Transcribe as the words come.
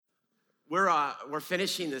We're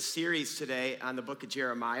finishing this series today on the book of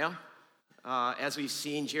Jeremiah. As we've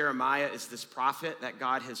seen, Jeremiah is this prophet that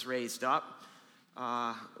God has raised up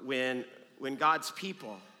when God's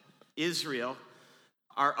people, Israel,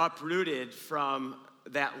 are uprooted from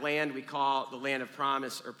that land we call the land of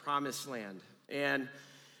promise or promised land. And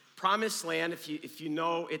promised land, if you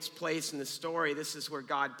know its place in the story, this is where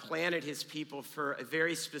God planted his people for a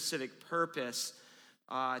very specific purpose.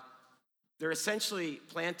 They're essentially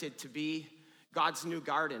planted to be God's new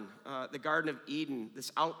garden, the Garden of Eden,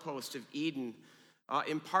 this outpost of Eden,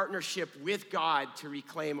 in partnership with God to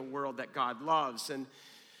reclaim a world that God loves. And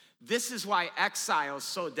this is why exile is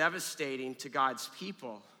so devastating to God's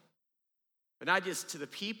people. But not just to the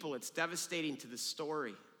people, it's devastating to the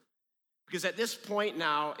story. Because at this point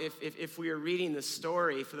now, if we are reading the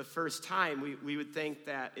story for the first time, we would think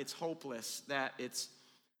that it's hopeless, that it's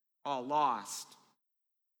all lost.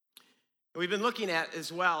 We've been looking at as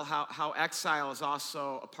well how exile is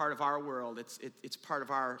also a part of our world. It's part of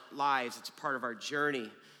our lives. It's part of our journey.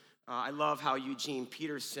 I love how Eugene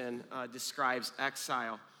Peterson describes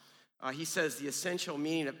exile. He says the essential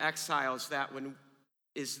meaning of exile is that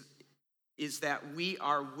we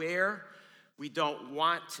are where we don't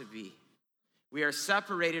want to be. We are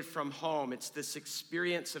separated from home. It's this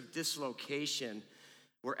experience of dislocation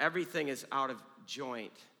where everything is out of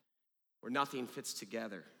joint, where nothing fits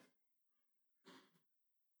together.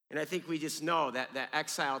 And I think we just know that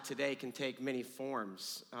exile today can take many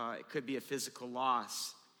forms. It could be a physical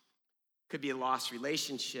loss. It could be a lost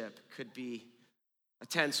relationship. It could be a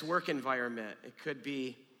tense work environment. It could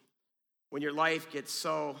be when your life gets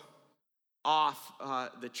so off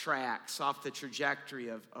the tracks, off the trajectory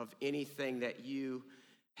of anything that you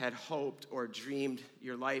had hoped or dreamed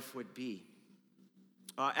your life would be.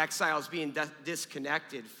 Exile is being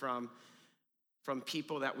disconnected from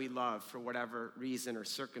people that we love for whatever reason or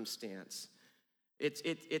circumstance.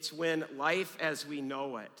 It's when life as we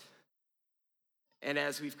know it and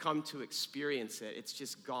as we've come to experience it, it's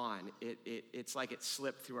just gone. It's like it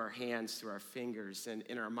slipped through our hands, through our fingers, and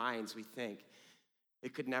in our minds we think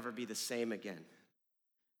it could never be the same again.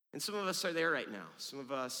 And some of us are there right now. Some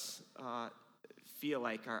of us feel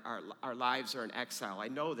like our lives are in exile. I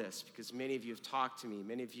know this because many of you have talked to me.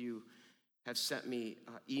 Many of you have sent me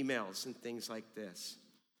emails and things like this.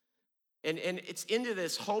 And it's into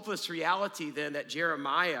this hopeless reality then that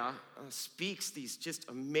Jeremiah speaks these just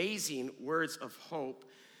amazing words of hope.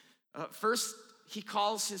 First, he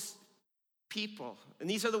calls his people, and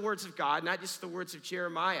these are the words of God, not just the words of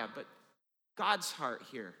Jeremiah, but God's heart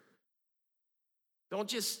here. Don't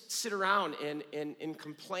just sit around and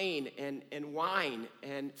complain and whine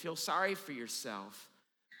and feel sorry for yourself.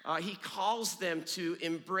 He calls them to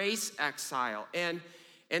embrace exile and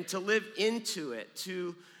to live into it,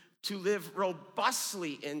 to live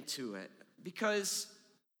robustly into it. Because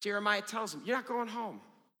Jeremiah tells them, you're not going home.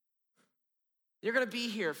 You're going to be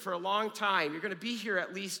here for a long time. You're going to be here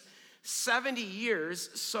at least 70 years,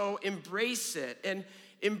 so embrace it and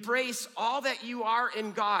embrace all that you are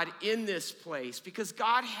in God in this place because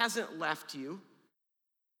God hasn't left you.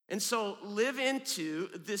 And so live into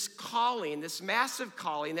this calling, this massive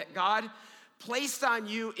calling that God placed on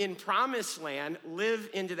you in promised land. Live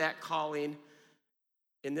into that calling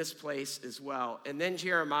in this place as well. And then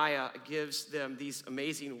Jeremiah gives them these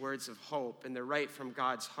amazing words of hope, and they're right from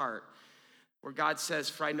God's heart, where God says,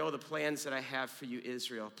 "For I know the plans that I have for you,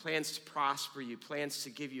 Israel, plans to prosper you, plans to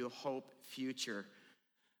give you a hope future.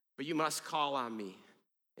 But you must call on me,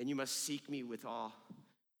 and you must seek me with all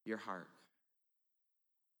your heart."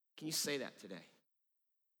 Can you say that today?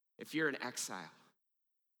 If you're in exile,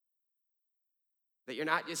 that you're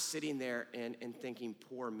not just sitting there and thinking,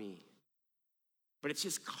 poor me, but it's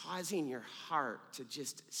just causing your heart to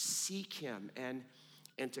just seek him and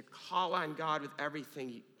to call on God with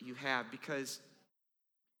everything you have, because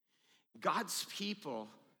God's people,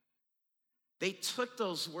 they took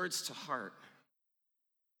those words to heart.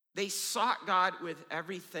 They sought God with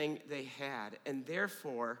everything they had, and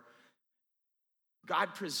therefore,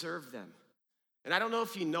 God preserved them. And I don't know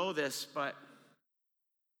if you know this, but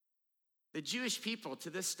the Jewish people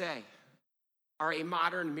to this day are a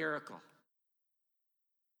modern miracle.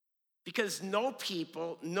 Because no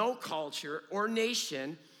people, no culture, or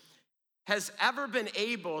nation has ever been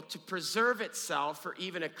able to preserve itself for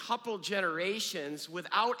even a couple generations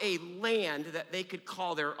without a land that they could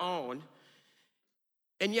call their own.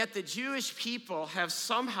 And yet the Jewish people have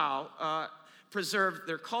somehow preserved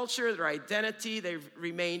their culture, their identity. They've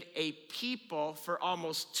remained a people for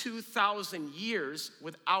almost 2,000 years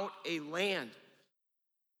without a land.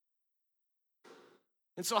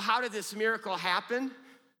 And so how did this miracle happen?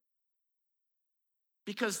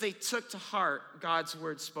 Because they took to heart God's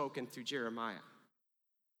word spoken through Jeremiah.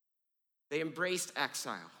 They embraced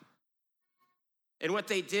exile. And what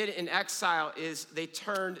they did in exile is they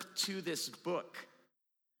turned to this book.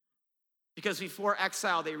 Because before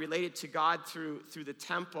exile, they related to God through the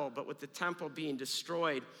temple, but with the temple being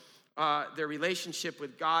destroyed, their relationship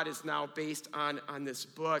with God is now based on this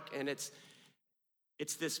book, and it's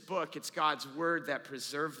this book, it's God's word that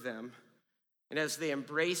preserved them. And as they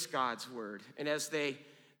embraced God's word, and as they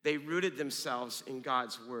rooted themselves in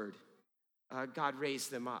God's word, God raised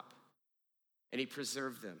them up, and he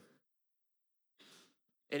preserved them.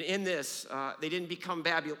 And in this, they didn't become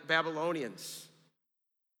Babylonians.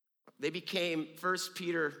 They became, 1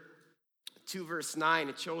 Peter 2, verse 9,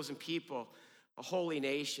 a chosen people, a holy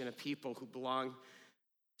nation, a people who belong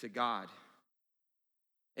to God.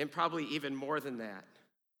 And probably even more than that,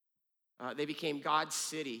 they became God's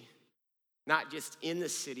city, not just in the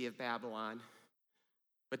city of Babylon,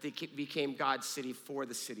 but they became God's city for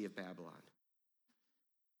the city of Babylon.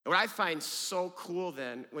 And what I find so cool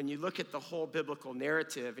then, when you look at the whole biblical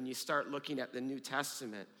narrative and you start looking at the New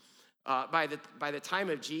Testament, by the time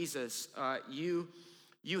of Jesus, you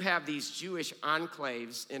have these Jewish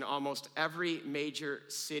enclaves in almost every major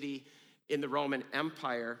city in the Roman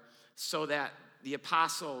Empire, so that the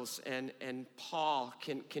apostles and Paul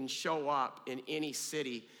can show up in any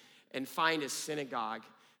city and find a synagogue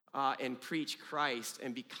and preach Christ.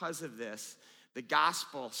 And because of this, the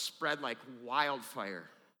gospel spread like wildfire.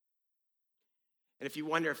 And if you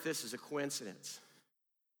wonder if this is a coincidence,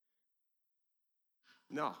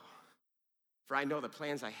 no. For I know the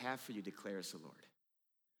plans I have for you, declares the Lord.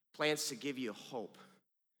 Plans to give you hope.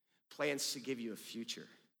 Plans to give you a future.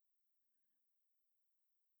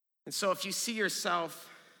 And so if you see yourself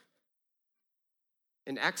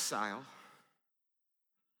in exile,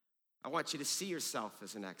 I want you to see yourself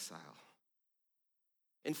as an exile.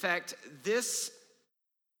 In fact, this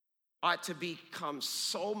ought to become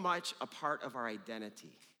so much a part of our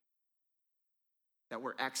identity that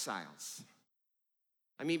we're exiles.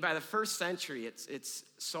 I mean, by the first century, it's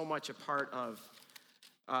so much a part of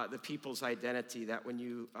the people's identity that when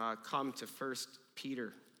you come to 1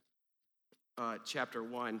 Peter chapter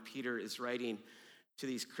 1, Peter is writing to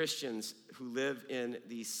these Christians who live in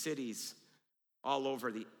these cities all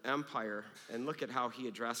over the empire. And look at how he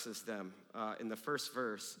addresses them. In the first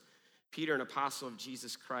verse, Peter, an apostle of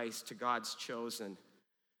Jesus Christ, to God's chosen,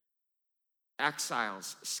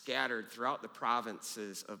 exiles scattered throughout the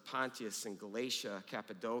provinces of Pontus and Galatia,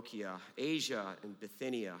 Cappadocia, Asia, and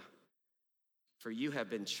Bithynia. For you have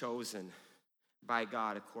been chosen by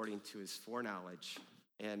God according to his foreknowledge.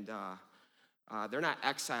 And they're not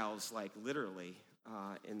exiles like literally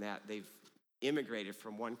in that they've immigrated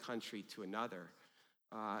from one country to another.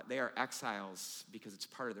 They are exiles because it's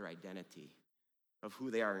part of their identity of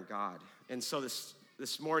who they are in God. And so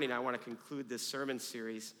this morning I want to conclude this sermon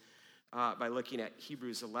series by looking at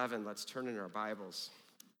Hebrews 11. Let's turn in our Bibles.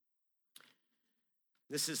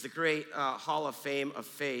 This is the great Hall of Fame of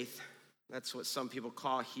faith. That's what some people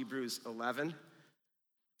call Hebrews 11.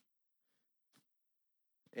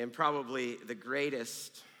 And probably the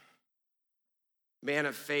greatest man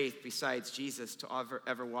of faith besides Jesus to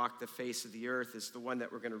ever walk the face of the earth is the one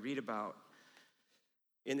that we're going to read about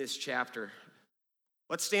in this chapter.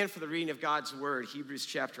 Let's stand for the reading of God's word, Hebrews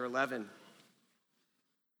chapter 11.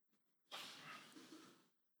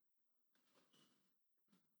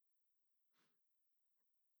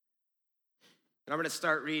 And I'm going to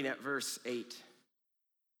start reading at verse 8.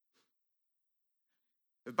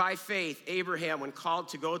 But by faith, Abraham, when called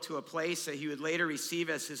to go to a place that he would later receive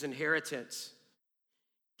as his inheritance,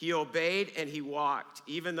 he obeyed and he walked,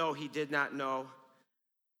 even though he did not know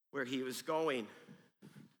where he was going.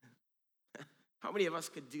 How many of us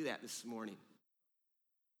could do that this morning?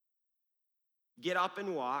 Get up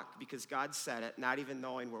and walk because God said it, not even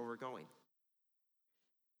knowing where we're going.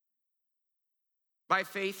 By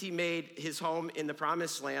faith, he made his home in the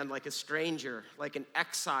promised land like a stranger, like an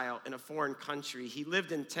exile in a foreign country. He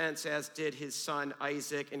lived in tents, as did his son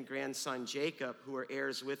Isaac and grandson Jacob, who were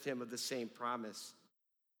heirs with him of the same promise.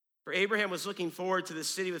 For Abraham was looking forward to the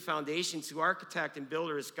city with foundations, whose architect and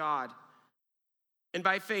builder is God. And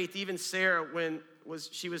by faith, even Sarah, when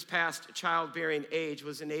she was past childbearing age,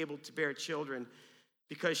 was enabled to bear children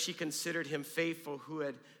because she considered him faithful who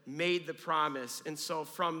had made the promise. And so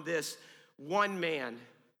from this one man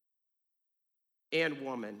and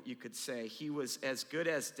woman, you could say, he was as good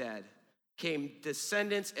as dead, came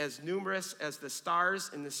descendants as numerous as the stars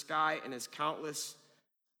in the sky and as countless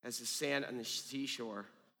as the sand on the seashore.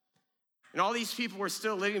 And all these people were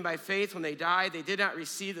still living by faith when they died. They did not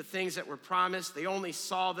receive the things that were promised. They only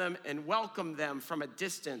saw them and welcomed them from a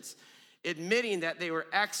distance, admitting that they were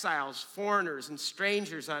exiles, foreigners, and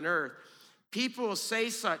strangers on earth. People who say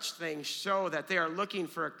such things show that they are looking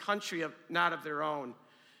for a country not of their own,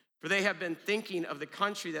 for they have been thinking of the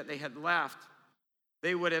country that they had left.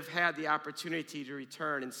 They would have had the opportunity to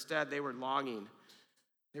return. Instead, they were longing.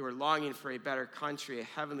 They were longing for a better country, a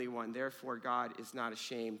heavenly one. Therefore, God is not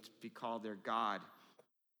ashamed to be called their God,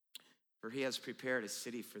 for he has prepared a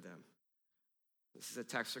city for them. This is a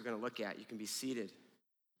text we're going to look at. You can be seated.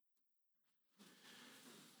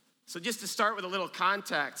 So just to start with a little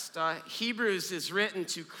context, Hebrews is written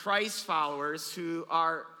to Christ followers who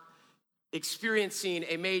are experiencing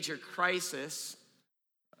a major crisis,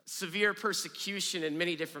 severe persecution in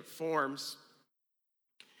many different forms.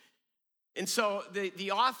 And so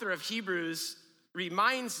the author of Hebrews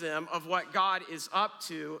reminds them of what God is up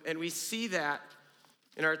to, and we see that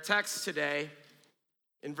in our text today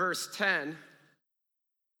in verse 10,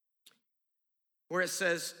 where it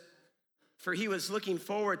says, "For he was looking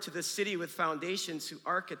forward to the city with foundations, whose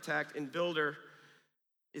architect and builder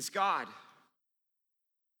is God."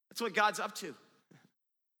 That's what God's up to.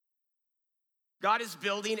 God is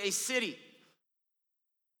building a city.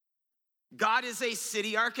 God is a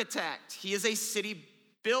city architect. He is a city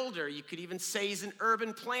builder. You could even say he's an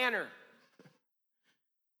urban planner.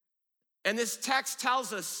 And this text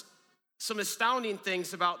tells us some astounding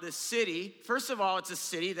things about this city. First of all, it's a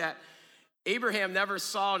city that Abraham never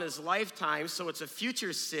saw in his lifetime, so it's a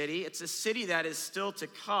future city. It's a city that is still to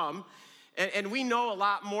come. And we know a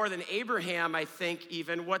lot more than Abraham, I think,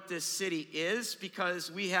 even what this city is, because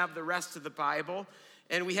we have the rest of the Bible,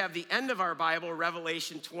 and we have the end of our Bible,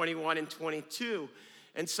 Revelation 21 and 22.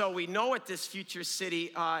 And so we know what this future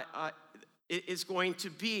city is going to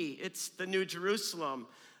be. It's the New Jerusalem.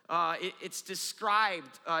 It's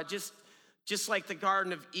described just like the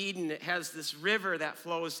Garden of Eden. It has this river that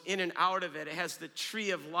flows in and out of it. It has the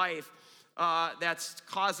tree of life that's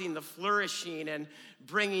causing the flourishing and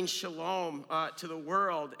bringing shalom to the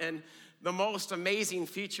world. And the most amazing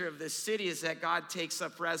feature of this city is that God takes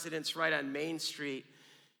up residence right on Main Street,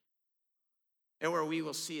 and where we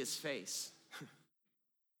will see his face.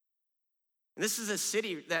 And this is a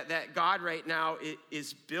city that God right now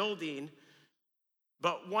is building.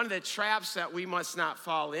 But one of the traps that we must not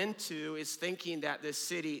fall into is thinking that this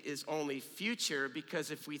city is only future, because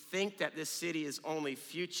if we think that this city is only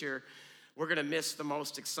future, we're going to miss the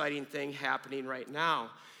most exciting thing happening right now.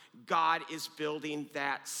 God is building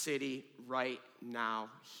that city right now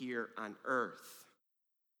here on earth.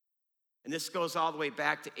 And this goes all the way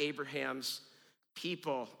back to Abraham's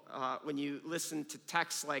people. When you listen to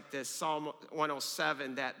texts like this, Psalm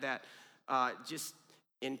 107, that just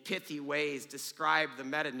in pithy ways describe the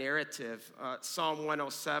meta-narrative. Psalm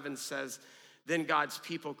 107 says, "Then God's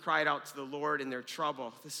people cried out to the Lord in their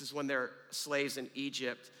trouble." This is when they're slaves in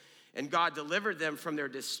Egypt. "And God delivered them from their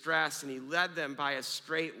distress, and he led them by a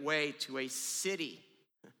straight way to a city."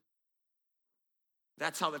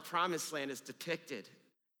 That's how the promised land is depicted.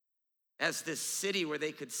 As this city where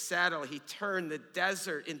they could settle. He turned the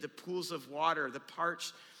desert into pools of water, the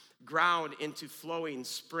parched ground into flowing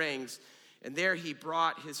springs. And there he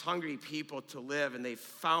brought his hungry people to live, and they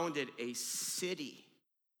founded a city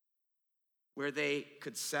where they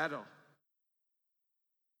could settle.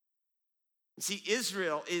 See,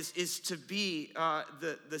 Israel is to be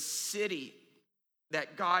the city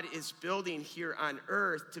that God is building here on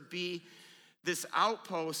earth, to be this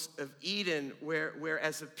outpost of Eden where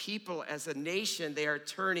as a people, as a nation, they are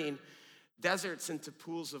turning deserts into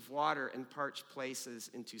pools of water and parched places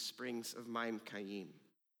into springs of Maim Kaim.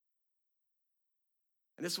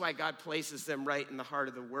 And this is why God places them right in the heart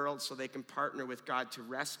of the world, so they can partner with God to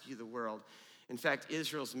rescue the world. In fact,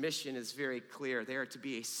 Israel's mission is very clear. They are to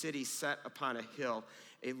be a city set upon a hill,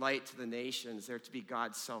 a light to the nations. They're to be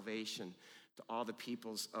God's salvation to all the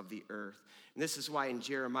peoples of the earth. And this is why in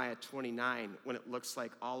Jeremiah 29, when it looks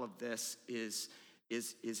like all of this is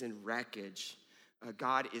in wreckage,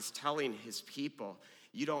 God is telling his people,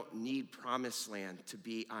 you don't need promised land to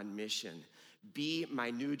be on mission. Be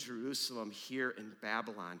my New Jerusalem here in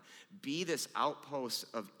Babylon. Be this outpost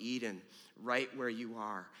of Eden right where you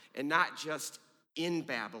are. And not just in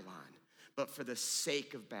Babylon, but for the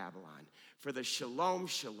sake of Babylon, for the shalom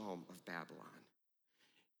of Babylon.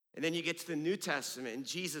 And then you get to the New Testament, and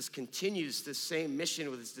Jesus continues the same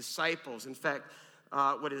mission with his disciples. In fact,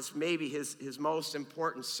 what is maybe his most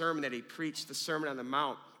important sermon that he preached, the Sermon on the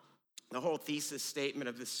Mount, the whole thesis statement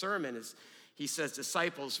of this sermon is, he says,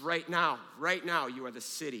 disciples, right now, you are the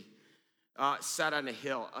city set on a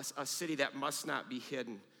hill, a city that must not be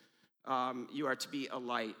hidden. You are to be a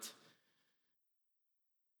light.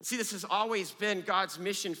 See, this has always been God's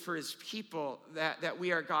mission for his people, that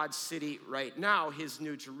we are God's city right now, his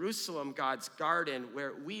new Jerusalem, God's garden,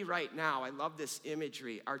 where we right now, I love this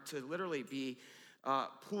imagery, are to literally be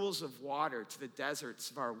pools of water to the deserts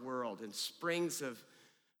of our world and springs of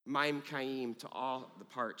Maim Chaim to all the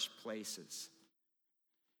parched places.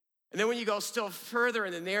 And then when you go still further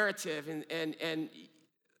in the narrative and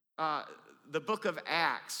the book of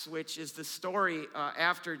Acts, which is the story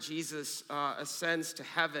after Jesus ascends to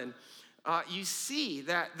heaven, you see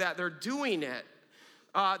that they're doing it,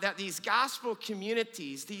 that these gospel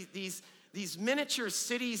communities, these miniature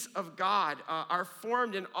cities of God are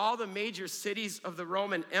formed in all the major cities of the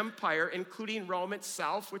Roman Empire, including Rome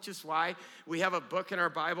itself, which is why we have a book in our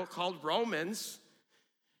Bible called Romans.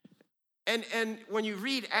 And when you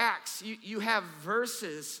read Acts, you have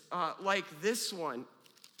verses like this one,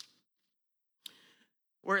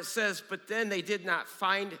 where it says, "But then they did not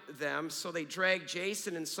find them, so they dragged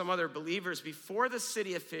Jason and some other believers before the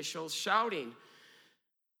city officials, shouting."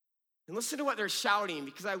 And listen to what they're shouting,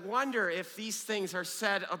 because I wonder if these things are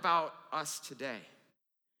said about us today.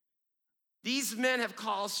 These men have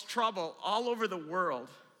caused trouble all over the world.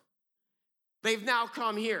 They've now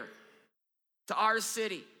come here to our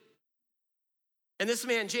city. And this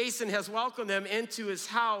man, Jason, has welcomed them into his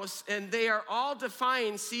house, and they are all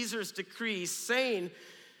defying Caesar's decrees, saying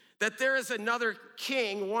that there is another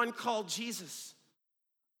king, one called Jesus.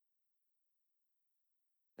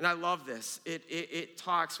 And I love this. It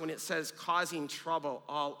talks, when it says causing trouble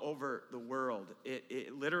all over the world,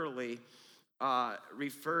 it literally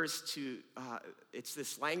refers to, it's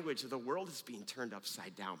this language of the world is being turned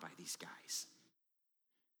upside down by these guys.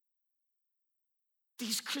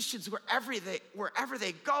 These Christians, wherever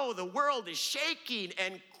they go, the world is shaking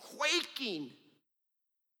and quaking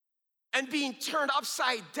and being turned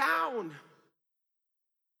upside down.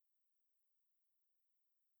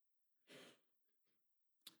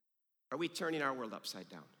 Are we turning our world upside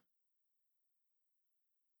down?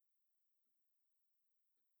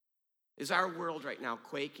 Is our world right now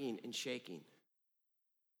quaking and shaking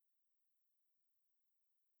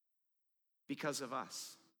because of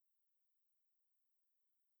us?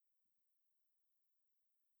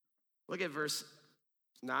 Look at verse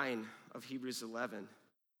 9 of Hebrews 11.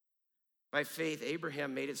 By faith,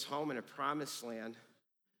 Abraham made his home in a promised land,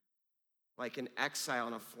 like an exile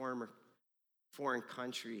in a foreign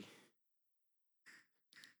country.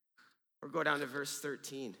 Or go down to verse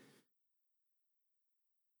 13.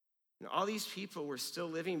 And all these people were still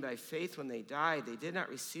living by faith when they died. They did not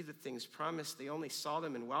receive the things promised. They only saw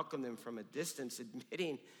them and welcomed them from a distance,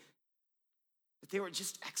 admitting that they were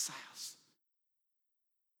just exiles.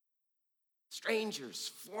 Strangers,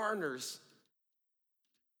 foreigners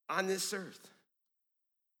on this earth.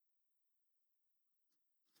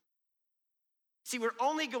 See, we're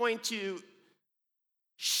only going to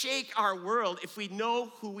shake our world if we know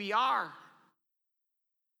who we are.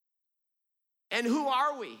 And who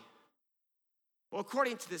are we? Well,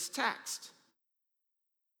 according to this text,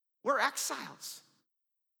 we're exiles.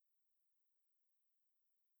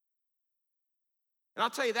 And I'll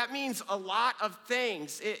tell you, that means a lot of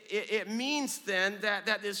things. It means then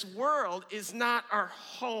that this world is not our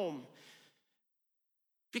home.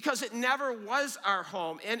 Because it never was our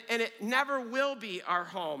home, and it never will be our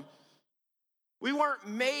home. We weren't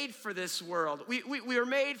made for this world. We were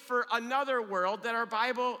made for another world that our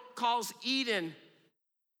Bible calls Eden.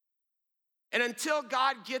 And until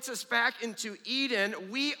God gets us back into Eden,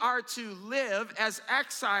 we are to live as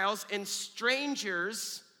exiles and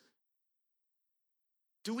strangers.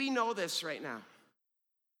 Do we know this right now?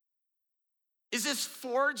 Is this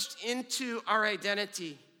forged into our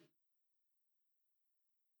identity?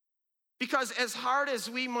 Because as hard as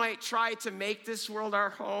we might try to make this world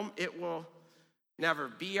our home, it will never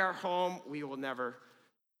be our home. We will never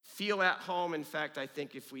feel at home. In fact, I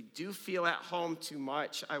think if we do feel at home too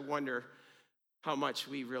much, I wonder how much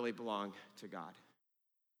we really belong to God.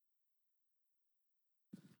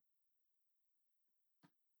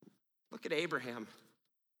 Look at Abraham.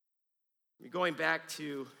 You're going back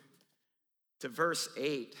to verse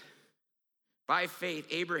 8. By faith,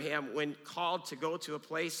 Abraham, when called to go to a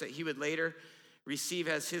place that he would later receive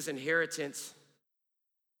as his inheritance,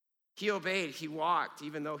 he obeyed, he walked,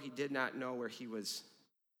 even though he did not know where he was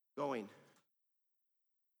going.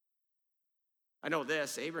 I know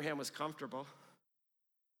this, Abraham was comfortable.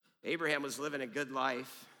 Abraham was living a good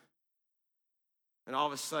life. And all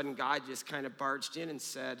of a sudden, God just kind of barged in and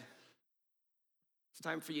said, it's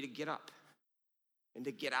time for you to get up and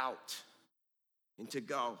to get out and to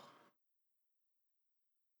go.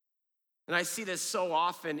 And I see this so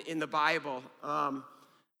often in the Bible,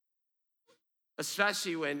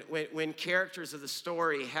 especially when characters of the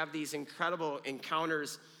story have these incredible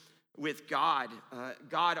encounters with God.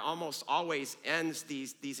 God almost always ends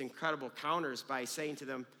these incredible encounters by saying to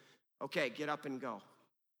them, okay, get up and go.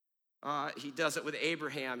 He does it with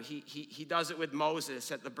Abraham. He does it with Moses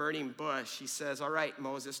at the burning bush. He says, all right,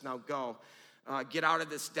 Moses, now go. Get out of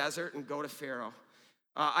this desert and go to Pharaoh.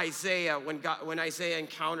 Isaiah, when Isaiah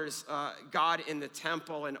encounters God in the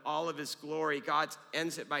temple and all of his glory, God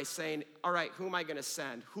ends it by saying, all right, who am I going to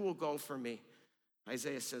send? Who will go for me?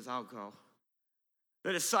 Isaiah says, I'll go.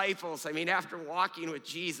 The disciples, after walking with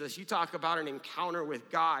Jesus, you talk about an encounter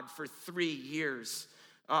with God for 3 years.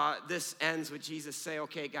 This ends with Jesus saying,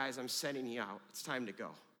 okay, guys, I'm sending you out. It's time to go.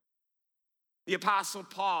 The Apostle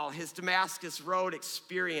Paul, his Damascus Road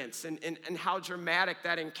experience and how dramatic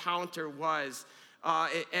that encounter was,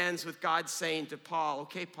 it ends with God saying to Paul,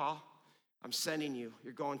 okay, Paul, I'm sending you.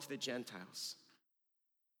 You're going to the Gentiles.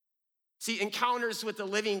 See, encounters with the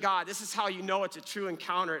living God, this is how you know it's a true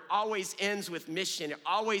encounter. It always ends with mission. It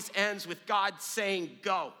always ends with God saying,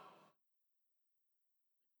 go.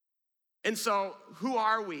 And so, who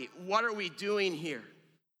are we? What are we doing here?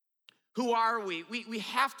 Who are we? We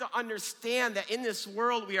have to understand that in this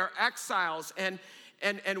world we are exiles, and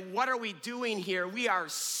what are we doing here? We are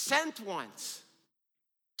sent ones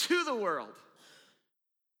to the world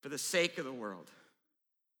for the sake of the world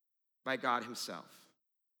by God himself.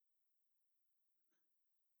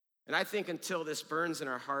 And I think until this burns in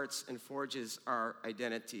our hearts and forges our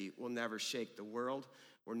identity, we'll never shake the world.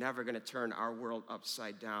 We're never going to turn our world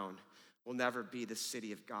upside down. We'll never be the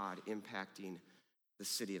city of God impacting the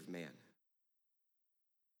city of man.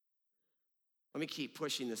 Let me keep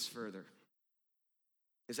pushing this further.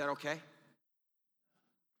 Is that okay?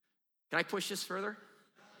 Can I push this further?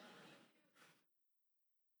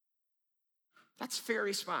 That's a fair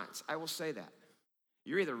response. I will say that.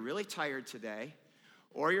 You're either really tired today,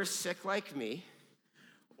 or you're sick like me,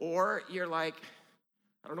 or you're like,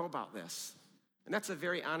 I don't know about this. And that's a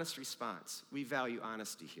very honest response. We value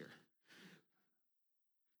honesty here.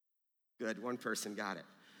 Good, one person got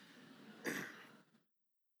it.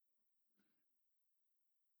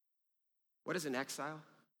 What is an exile?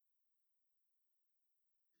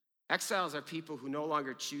 Exiles are people who no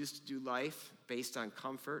longer choose to do life based on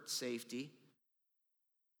comfort, safety,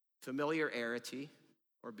 familiarity,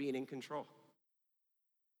 or being in control.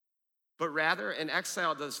 But rather, an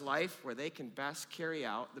exile does life where they can best carry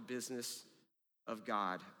out the business of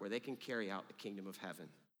God, where they can carry out the kingdom of heaven.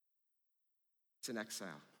 It's an exile.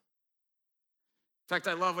 In fact,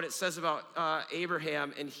 I love what it says about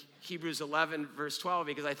Abraham in Hebrews 11, verse 12,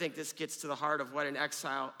 because I think this gets to the heart of what an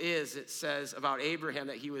exile is. It says about Abraham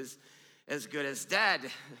that he was as good as dead.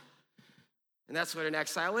 And that's what an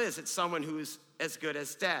exile is. It's someone who's as good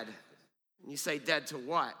as dead. And you say, dead to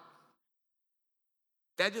what?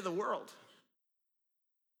 Dead to the world.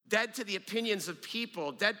 Dead to the opinions of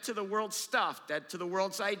people. Dead to the world's stuff. Dead to the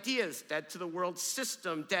world's ideas. Dead to the world's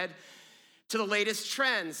system. Dead to the latest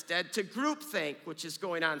trends. Dead to groupthink, which is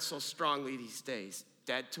going on so strongly these days.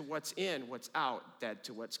 Dead to what's in, what's out. Dead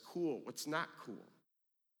to what's cool, what's not cool.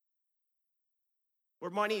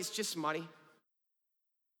 Where money is just money.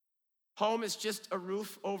 Home is just a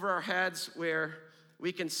roof over our heads where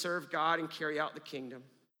we can serve God and carry out the kingdom.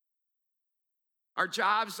 Our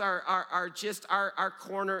jobs are just our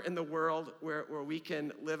corner in the world where we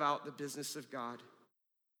can live out the business of God.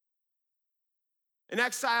 An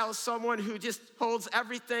exile is someone who just holds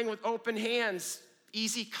everything with open hands.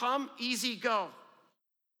 Easy come, easy go.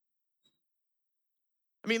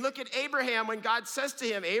 Look at Abraham when God says to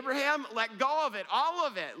him, Abraham, let go of it, all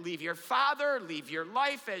of it. Leave your father, leave your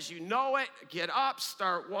life as you know it. Get up,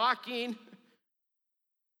 start walking.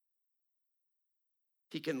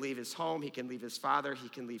 He can leave his home, he can leave his father, he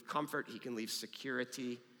can leave comfort, he can leave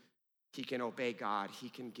security. He can obey God, he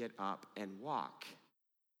can get up and walk.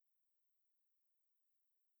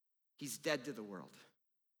 He's dead to the world.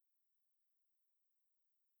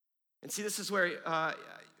 And see, this is where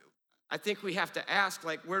I think we have to ask,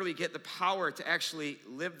 where do we get the power to actually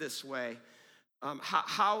live this way?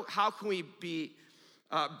 How can we be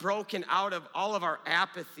broken out of all of our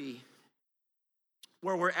apathy,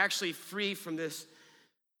 where we're actually free from this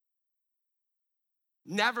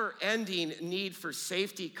never-ending need for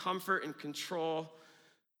safety, comfort, and control,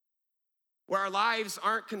 where our lives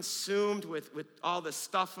aren't consumed with all the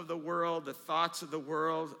stuff of the world, the thoughts of the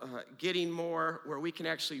world, getting more, where we can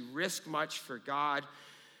actually risk much for God.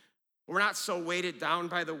 We're not so weighted down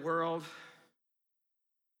by the world.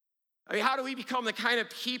 How do we become the kind of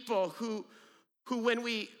people who when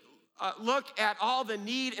we look at all the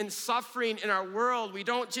need and suffering in our world, we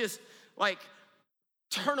don't just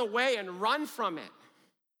turn away and run from it.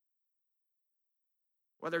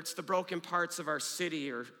 Whether it's the broken parts of our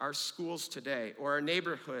city or our schools today or our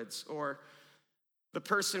neighborhoods or the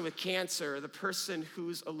person with cancer or the person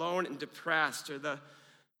who's alone and depressed or the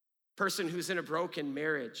person who's in a broken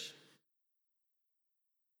marriage.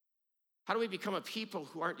 How do we become a people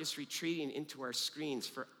who aren't just retreating into our screens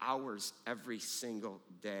for hours every single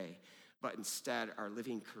day, but instead are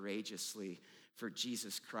living courageously for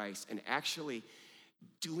Jesus Christ and actually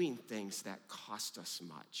doing things that cost us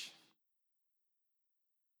much?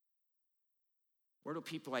 Where do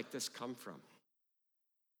people like this come from?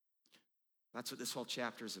 That's what this whole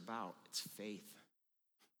chapter is about. It's faith.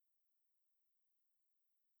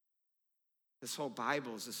 This whole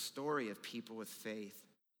Bible is a story of people with faith.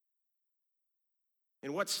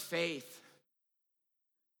 And what's faith?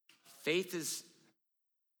 Faith is,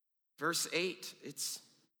 verse 8, it's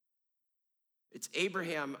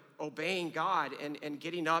Abraham obeying God and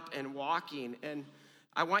getting up and walking. And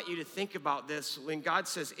I want you to think about this. When God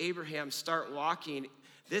says, Abraham, start walking,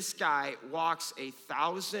 this guy walks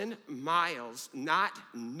 1,000 miles, not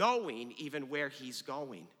knowing even where he's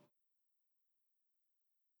going.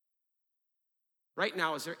 Right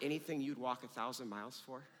now, is there anything you'd walk 1,000 miles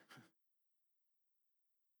for?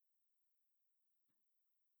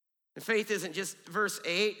 And faith isn't just verse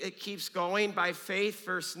 8, it keeps going. By faith,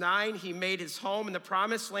 verse 9, he made his home in the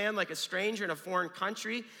promised land like a stranger in a foreign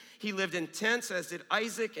country. He lived in tents, as did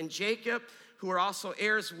Isaac and Jacob, who were also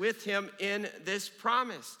heirs with him in this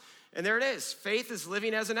promise. And there it is. Faith is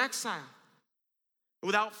living as an exile.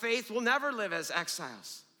 Without faith, we'll never live as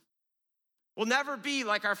exiles. We'll never be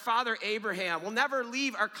like our father Abraham. We'll never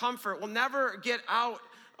leave our comfort. We'll never get out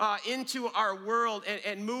into our world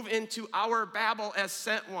and move into our Babel as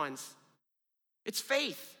sent ones. It's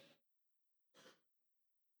faith.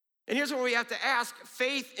 And here's where we have to ask,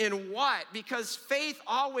 faith in what? Because faith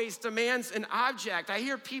always demands an object. I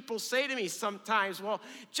hear people say to me sometimes, well,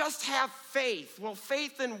 just have faith. Well,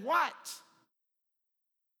 faith in what?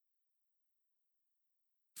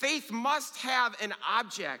 Faith must have an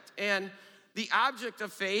object. And the object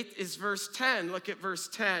of faith is verse 10. Look at verse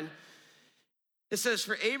 10. It says,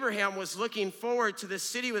 for Abraham was looking forward to the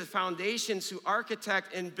city with foundations, whose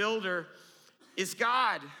architect and builder is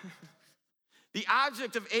God. The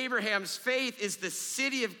object of Abraham's faith is the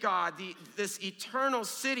city of God, this eternal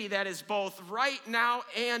city that is both right now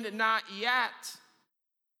and not yet.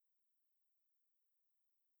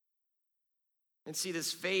 And see,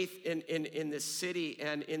 this faith in this city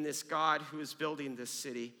and in this God who is building this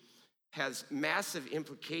city has massive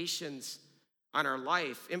implications on our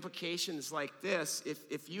life. Implications like this: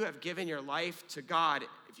 if you have given your life to God,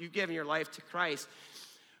 if you've given your life to Christ,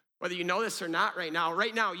 whether you know this or not right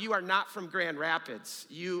now you are not from Grand Rapids.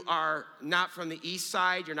 You are not from the east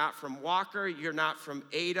side. You're not from Walker. You're not from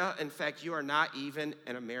Ada. In fact, you are not even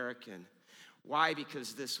an American. Why?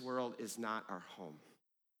 Because this world is not our home.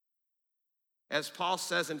 As Paul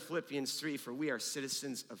says in Philippians 3, for we are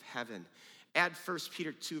citizens of heaven. Add 1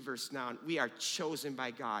 Peter 2, verse 9. We are chosen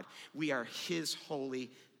by God. We are his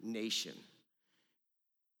holy nation.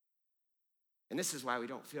 And this is why we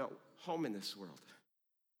don't feel at home in this world.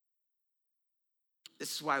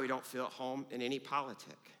 This is why we don't feel at home in any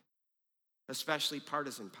politic, especially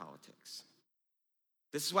partisan politics.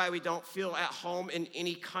 This is why we don't feel at home in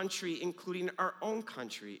any country, including our own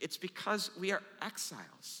country. It's because we are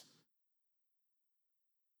exiles.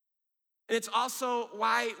 And it's also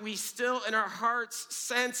why we still in our hearts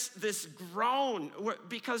sense this groan,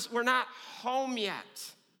 because we're not home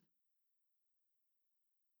yet.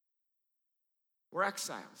 We're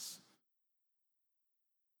exiles.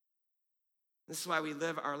 This is why we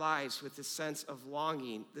live our lives with this sense of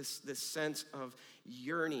longing, this sense of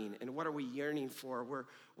yearning. And what are we yearning for?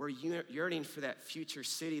 We're yearning for that future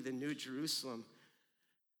city, the New Jerusalem.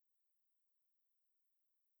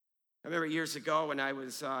 I remember years ago when I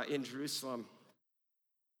was in Jerusalem,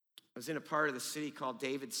 I was in a part of the city called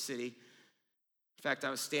David's City. In fact, I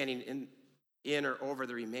was standing in or over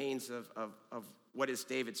the remains of what is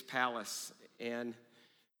David's palace. And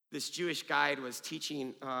this Jewish guide was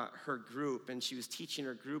teaching her group, and she was teaching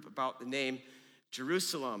her group about the name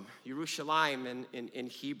Jerusalem, Yerushalayim in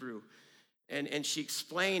Hebrew. And she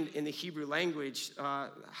explained in the Hebrew language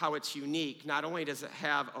how it's unique. Not only does it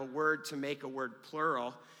have a word to make a word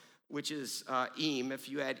plural, which is im. If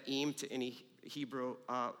you add im to any Hebrew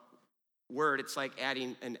word, it's like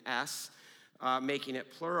adding an S, making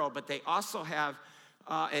it plural. But they also have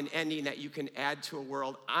an ending that you can add to a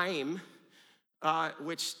word, im,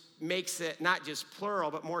 which makes it not just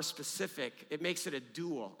plural, but more specific. It makes it a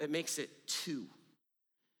dual. It makes it two.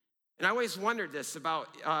 And I always wondered this about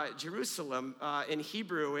Jerusalem. In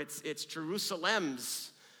Hebrew, it's Jerusalems,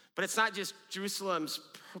 but it's not just Jerusalem's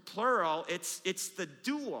plural, it's the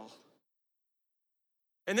dual.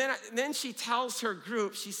 And then she tells her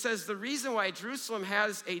group, she says, the reason why Jerusalem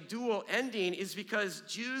has a dual ending is because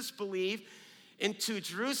Jews believe in two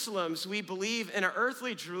Jerusalems. We believe in an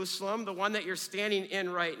earthly Jerusalem, the one that you're standing in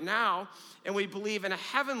right now, and we believe in a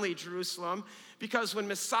heavenly Jerusalem because when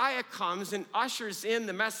Messiah comes and ushers in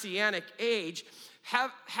the Messianic age,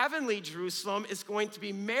 heavenly Jerusalem is going to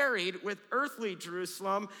be married with earthly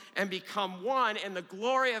Jerusalem and become one, and the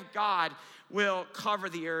glory of God will cover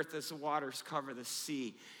the earth as the waters cover the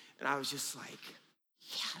sea. And I was just like,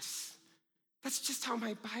 yes, that's just how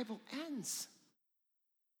my Bible ends.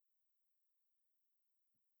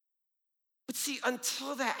 But see,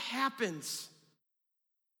 until that happens,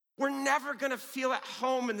 we're never going to feel at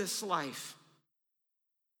home in this life.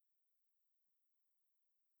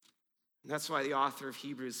 And that's why the author of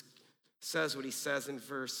Hebrews says what he says in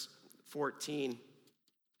verse 14.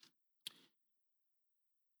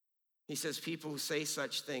 He says, people who say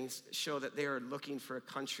such things show that they are looking for a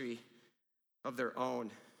country of their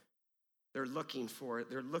own. They're looking for it.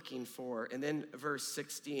 They're looking for. And then verse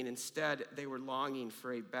 16, instead, they were longing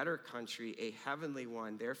for a better country, a heavenly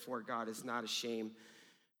one. Therefore, God is not ashamed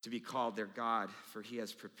to be called their God, for he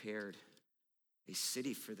has prepared a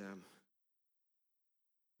city for them.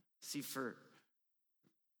 See, for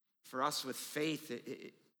us with faith,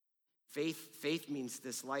 faith means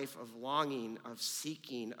this life of longing, of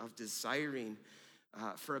seeking, of desiring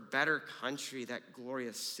for a better country, that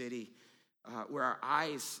glorious city, where our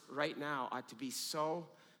eyes right now ought to be so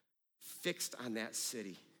fixed on that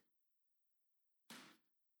city.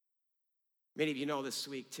 Many of you know this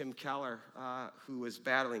week, Tim Keller, who was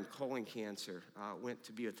battling colon cancer, went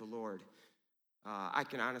to be with the Lord. I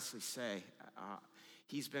can honestly say,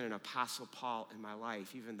 he's been an apostle Paul in my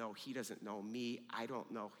life. Even though he doesn't know me, I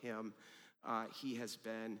don't know him. He has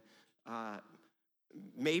been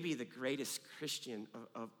maybe the greatest Christian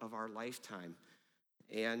of our lifetime.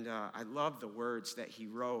 And I love the words that he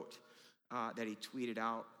wrote, that he tweeted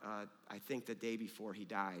out, I think the day before he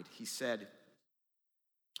died. He said,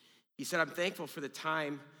 I'm thankful for the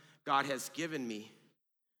time God has given me,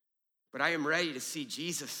 but I am ready to see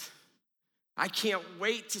Jesus. I can't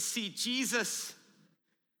wait to see Jesus.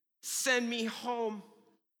 Send me home.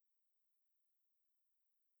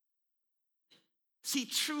 See,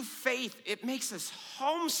 true faith, it makes us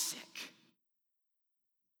homesick.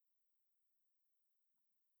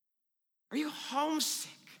 Are you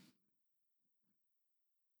homesick?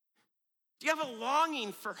 Do you have a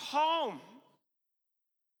longing for home?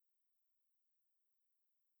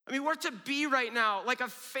 I mean, we're to be right now like a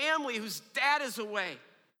family whose dad is away,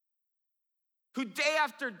 who day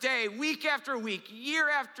after day, week after week, year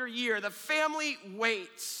after year, the family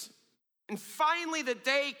waits. And finally the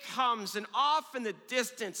day comes, and off in the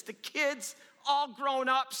distance, the kids, all grown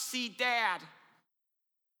up, see dad.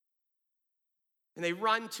 And they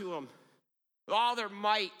run to him with all their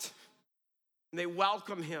might, and they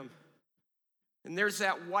welcome him. And there's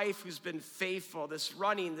that wife who's been faithful, this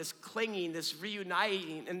running, this clinging, this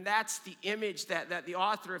reuniting. And that's the image that the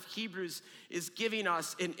author of Hebrews is giving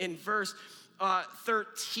us in verse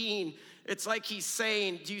 13. It's like he's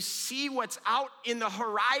saying, do you see what's out in the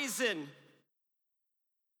horizon?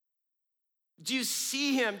 Do you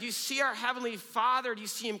see him? Do you see our Heavenly Father? Do you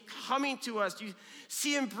see him coming to us? Do you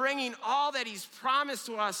see him bringing all that he's promised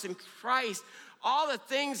to us in Christ? All the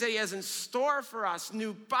things that he has in store for us,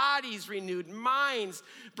 new bodies, renewed minds,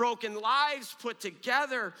 broken lives put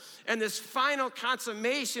together, and this final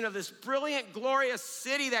consummation of this brilliant, glorious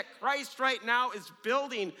city that Christ right now is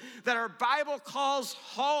building, that our Bible calls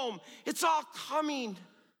home. It's all coming.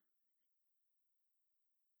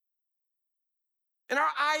 And our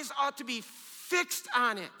eyes ought to be fixed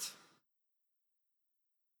on it.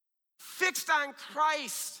 Fixed on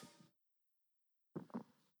Christ.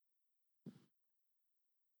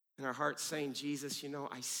 And our hearts saying, Jesus, you know,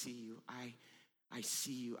 I see you. I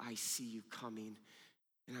see you. I see you coming.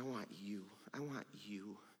 And I want you. I want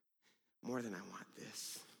you more than I want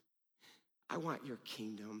this. I want your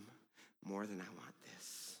kingdom more than I want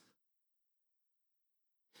this.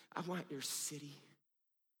 I want your city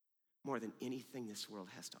more than anything this world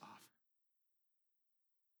has to offer.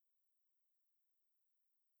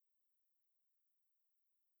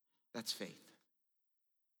 That's faith.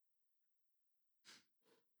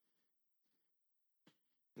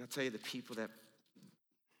 And I'll tell you, the people that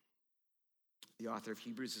the author of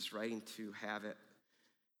Hebrews is writing to have it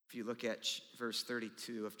If you look at verse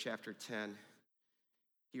 32 of chapter 10,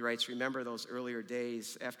 he writes, remember those earlier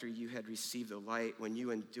days after you had received the light, when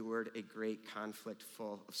you endured a great conflict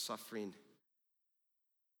full of suffering.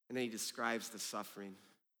 And then he describes the suffering.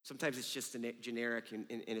 Sometimes it's just generic, and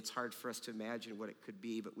it's hard for us to imagine what it could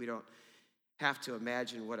be, but we don't have to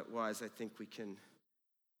imagine what it was. I think we can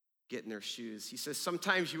get in their shoes. He says,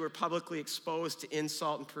 sometimes you were publicly exposed to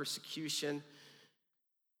insult and persecution.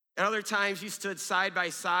 At other times, you stood side by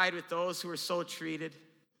side with those who were so treated.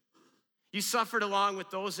 You suffered along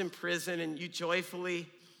with those in prison, and you joyfully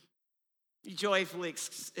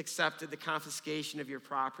accepted the confiscation of your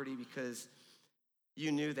property because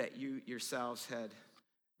you knew that you yourselves had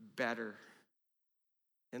better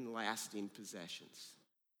and lasting possessions.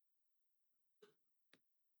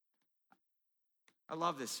 I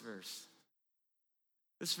love this verse.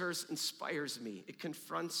 This verse inspires me. It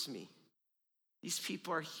confronts me. These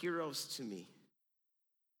people are heroes to me.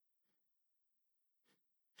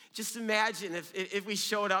 Just imagine if we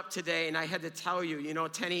showed up today and I had to tell you,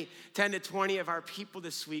 10 to 20 of our people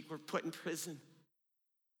this week were put in prison.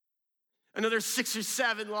 Another 6 or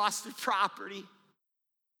 7 lost their property.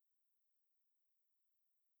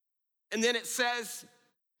 And then it says,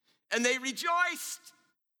 and they rejoiced.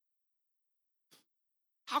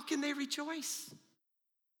 How can they rejoice?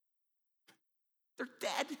 They're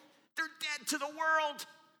dead. They're dead to the world.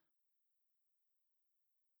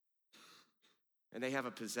 And they have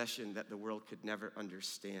a possession that the world could never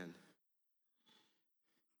understand.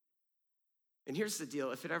 And here's the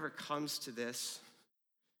deal. If it ever comes to this,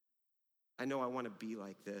 I know I want to be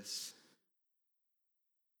like this.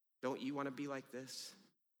 Don't you want to be like this?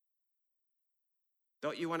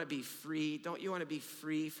 Don't you want to be free? Don't you want to be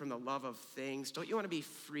free from the love of things? Don't you want to be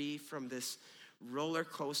free from this roller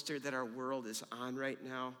coaster that our world is on right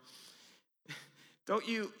now? Don't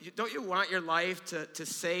you want your life to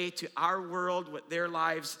say to our world what their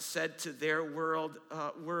lives said to their world?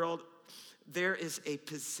 There is a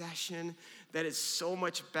possession that is so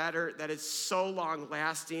much better, that is so long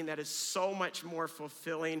lasting, that is so much more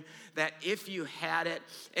fulfilling, that if you had it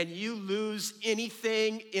and you lose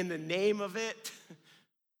anything in the name of it,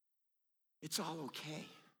 it's all okay.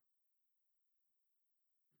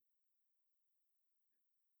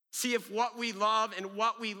 See, if what we love and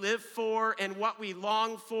what we live for and what we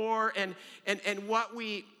long for and what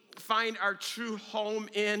we find our true home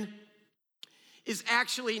in is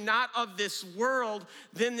actually not of this world,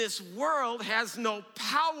 then this world has no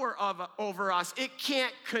power over us. It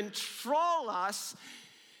can't control us,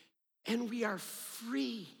 and we are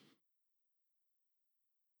free.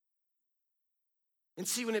 And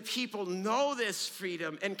see, when people know this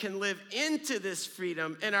freedom and can live into this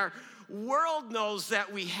freedom, and our world knows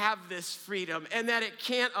that we have this freedom and that it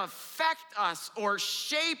can't affect us or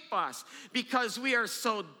shape us because we are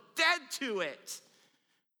so dead to it,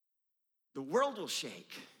 the world will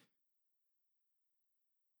shake.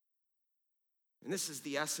 And this is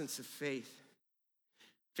the essence of faith.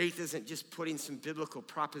 Faith isn't just putting some biblical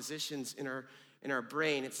propositions in our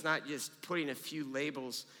brain. It's not just putting a few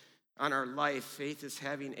labels on our life. Faith is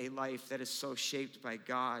having a life that is so shaped by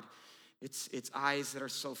God. It's eyes that are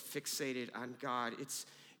so fixated on God.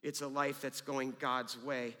 It's a life that's going God's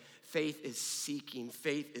way. Faith is seeking.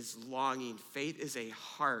 Faith is longing. Faith is a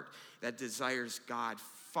heart that desires God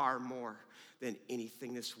far more than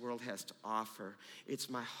anything this world has to offer. It's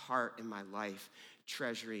my heart and my life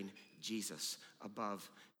treasuring Jesus above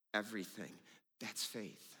everything. That's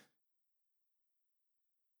faith.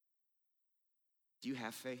 Do you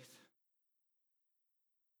have faith?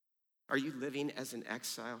 Are you living as an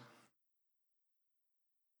exile?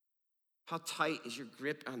 How tight is your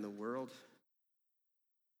grip on the world?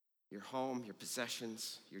 Your home, your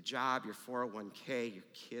possessions, your job, your 401k, your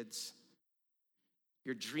kids,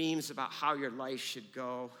 your dreams about how your life should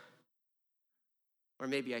go. Or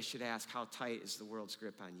maybe I should ask, how tight is the world's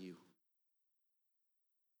grip on you?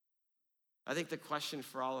 I think the question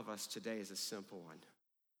for all of us today is a simple one.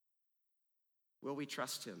 Will we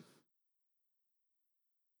trust him?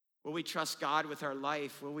 Will we trust God with our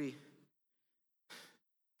life? Will we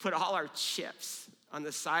put all our chips on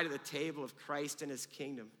the side of the table of Christ and his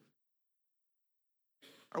kingdom?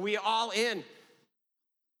 Are we all in?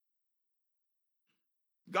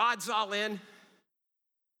 God's all in.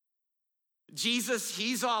 Jesus,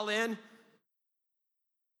 he's all in. In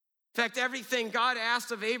fact, everything God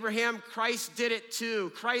asked of Abraham, Christ did it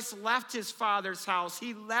too. Christ left his Father's house.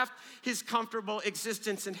 He left his comfortable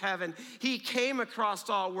existence in heaven. He came across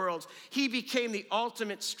all worlds. He became the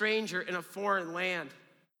ultimate stranger in a foreign land.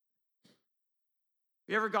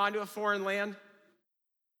 You ever gone to a foreign land?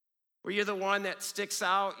 where you're the one that sticks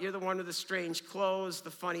out, you're the one with the strange clothes, the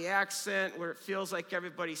funny accent, where it feels like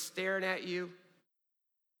everybody's staring at you.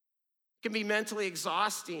 It can be mentally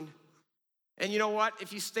exhausting. And you know what?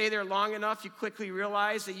 If you stay there long enough, you quickly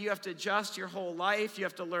realize that you have to adjust your whole life. You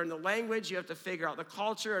have to learn the language. You have to figure out the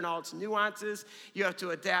culture and all its nuances. You have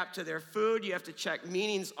to adapt to their food. You have to check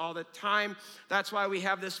meanings all the time. That's why we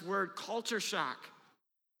have this word culture shock.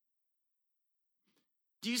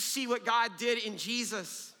 Do you see what God did in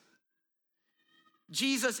Jesus?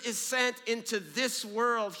 Jesus is sent into this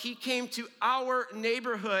world. He came to our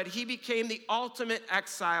neighborhood. He became the ultimate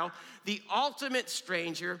exile, the ultimate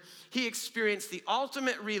stranger. He experienced the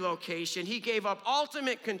ultimate relocation. He gave up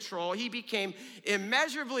ultimate control. He became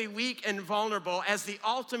immeasurably weak and vulnerable as the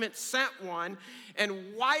ultimate sent one.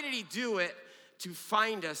 And why did he do it? To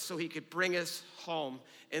find us so he could bring us home.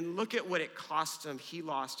 And look at what it cost him. He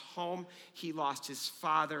lost home. He lost his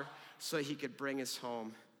father so he could bring us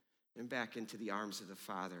home and back into the arms of the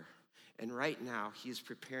Father. And right now, he is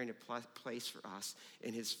preparing a place for us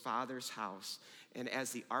in his Father's house. And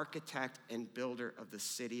as the architect and builder of the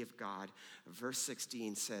city of God, verse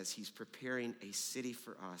 16 says he's preparing a city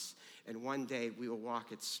for us. And one day we will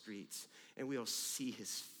walk its streets and we will see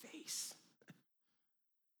his face.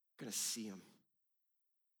 We're going to see him.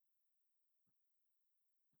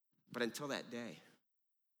 But until that day,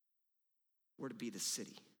 we're to be the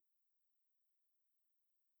city.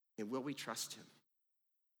 And will we trust him?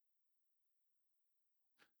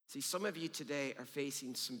 See, some of you today are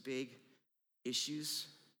facing some big issues,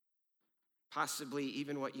 possibly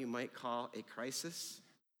even what you might call a crisis.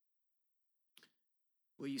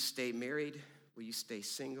 Will you stay married? Will you stay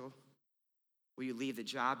single? Will you leave the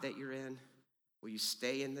job that you're in? Will you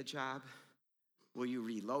stay in the job? Will you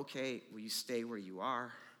relocate? Will you stay where you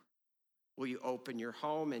are? Will you open your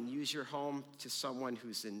home and use your home to someone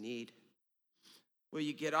who's in need? Will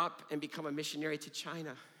you get up and become a missionary to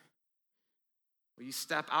China? Will you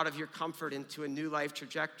step out of your comfort into a new life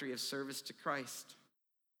trajectory of service to Christ?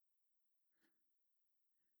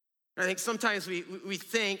 I think sometimes we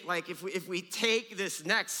think like if we take this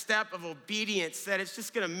next step of obedience that it's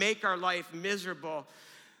just going to make our life miserable.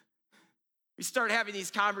 We start having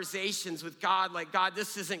these conversations with God like, God,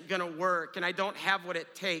 this isn't going to work, and I don't have what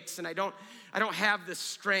it takes, and I don't have the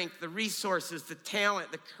strength, the resources, the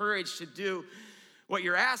talent, the courage to do what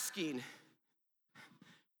you're asking.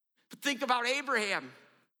 But think about Abraham.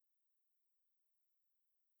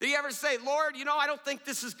 Did he ever say, Lord, I don't think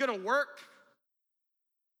this is going to work.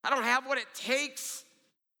 I don't have what it takes.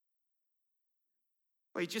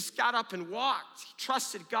 Well, he just got up and walked. He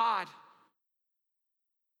trusted God,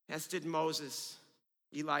 as did Moses,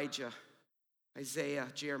 Elijah, Isaiah,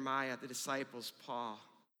 Jeremiah, the disciples, Paul.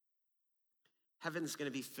 Heaven's going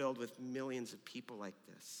to be filled with millions of people like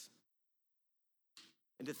this.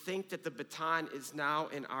 And to think that the baton is now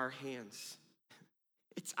in our hands.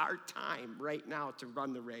 It's our time right now to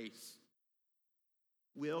run the race.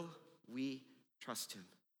 Will we trust him?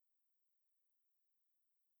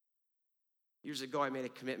 Years ago, I made a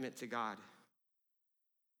commitment to God.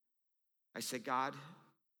 I said, God,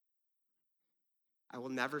 I will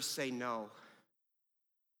never say no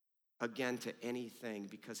again to anything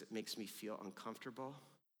because it makes me feel uncomfortable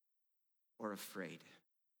or afraid.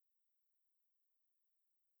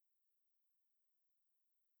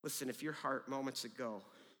 Listen, if your heart moments ago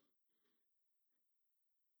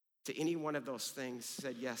to any one of those things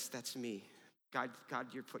said, yes, that's me. God,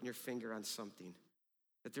 you're putting your finger on something.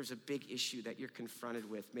 That there's a big issue that you're confronted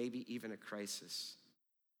with, maybe even a crisis.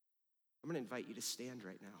 I'm going to invite you to stand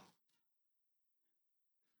right now.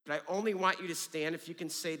 But I only want you to stand if you can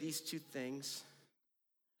say these two things.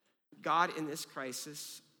 God, in this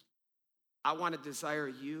crisis, I want to desire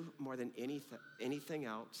you more than anything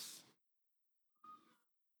else.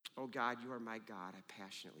 Oh God, you are my God. I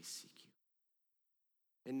passionately seek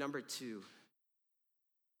you. And number two,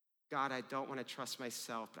 God, I don't want to trust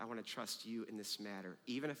myself, but I want to trust you in this matter.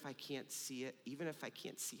 Even if I can't see it, even if I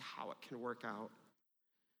can't see how it can work out,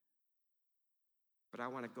 but I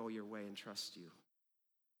want to go your way and trust you.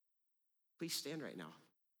 Please stand right now.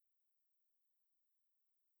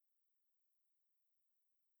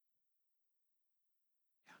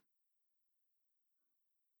 Yeah.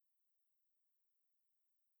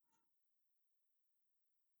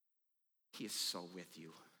 He is so with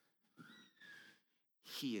you.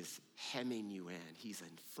 He is hemming you in. He's in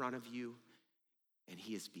front of you, and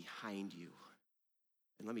he is behind you.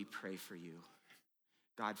 And let me pray for you.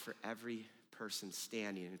 God, for every person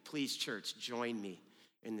standing, and please, church, join me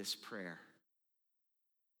in this prayer.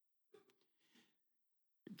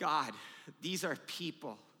 God, these are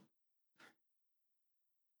people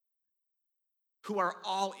who are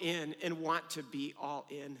all in and want to be all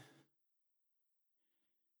in.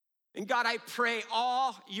 And God, I pray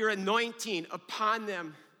all your anointing upon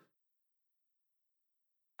them.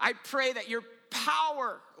 I pray that your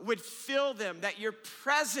power would fill them, that your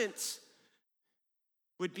presence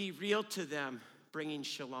would be real to them, bringing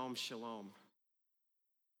shalom, shalom.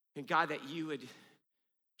 And God, that you would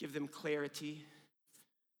give them clarity.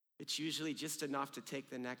 It's usually just enough to take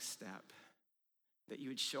the next step. That you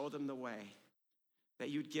would show them the way. That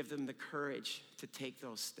you would give them the courage to take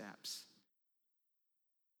those steps.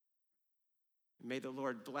 May the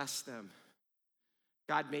Lord bless them.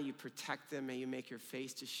 God, may you protect them. May you make your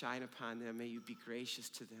face to shine upon them. May you be gracious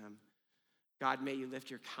to them. God, may you lift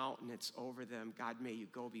your countenance over them. God, may you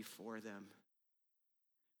go before them.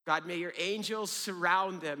 God, may your angels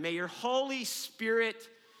surround them. May your Holy Spirit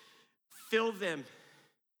fill them.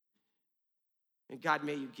 And God,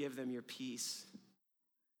 may you give them your peace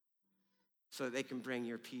so that they can bring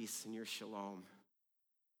your peace and your shalom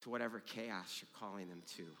to whatever chaos you're calling them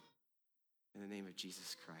to. In the name of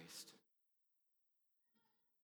Jesus Christ.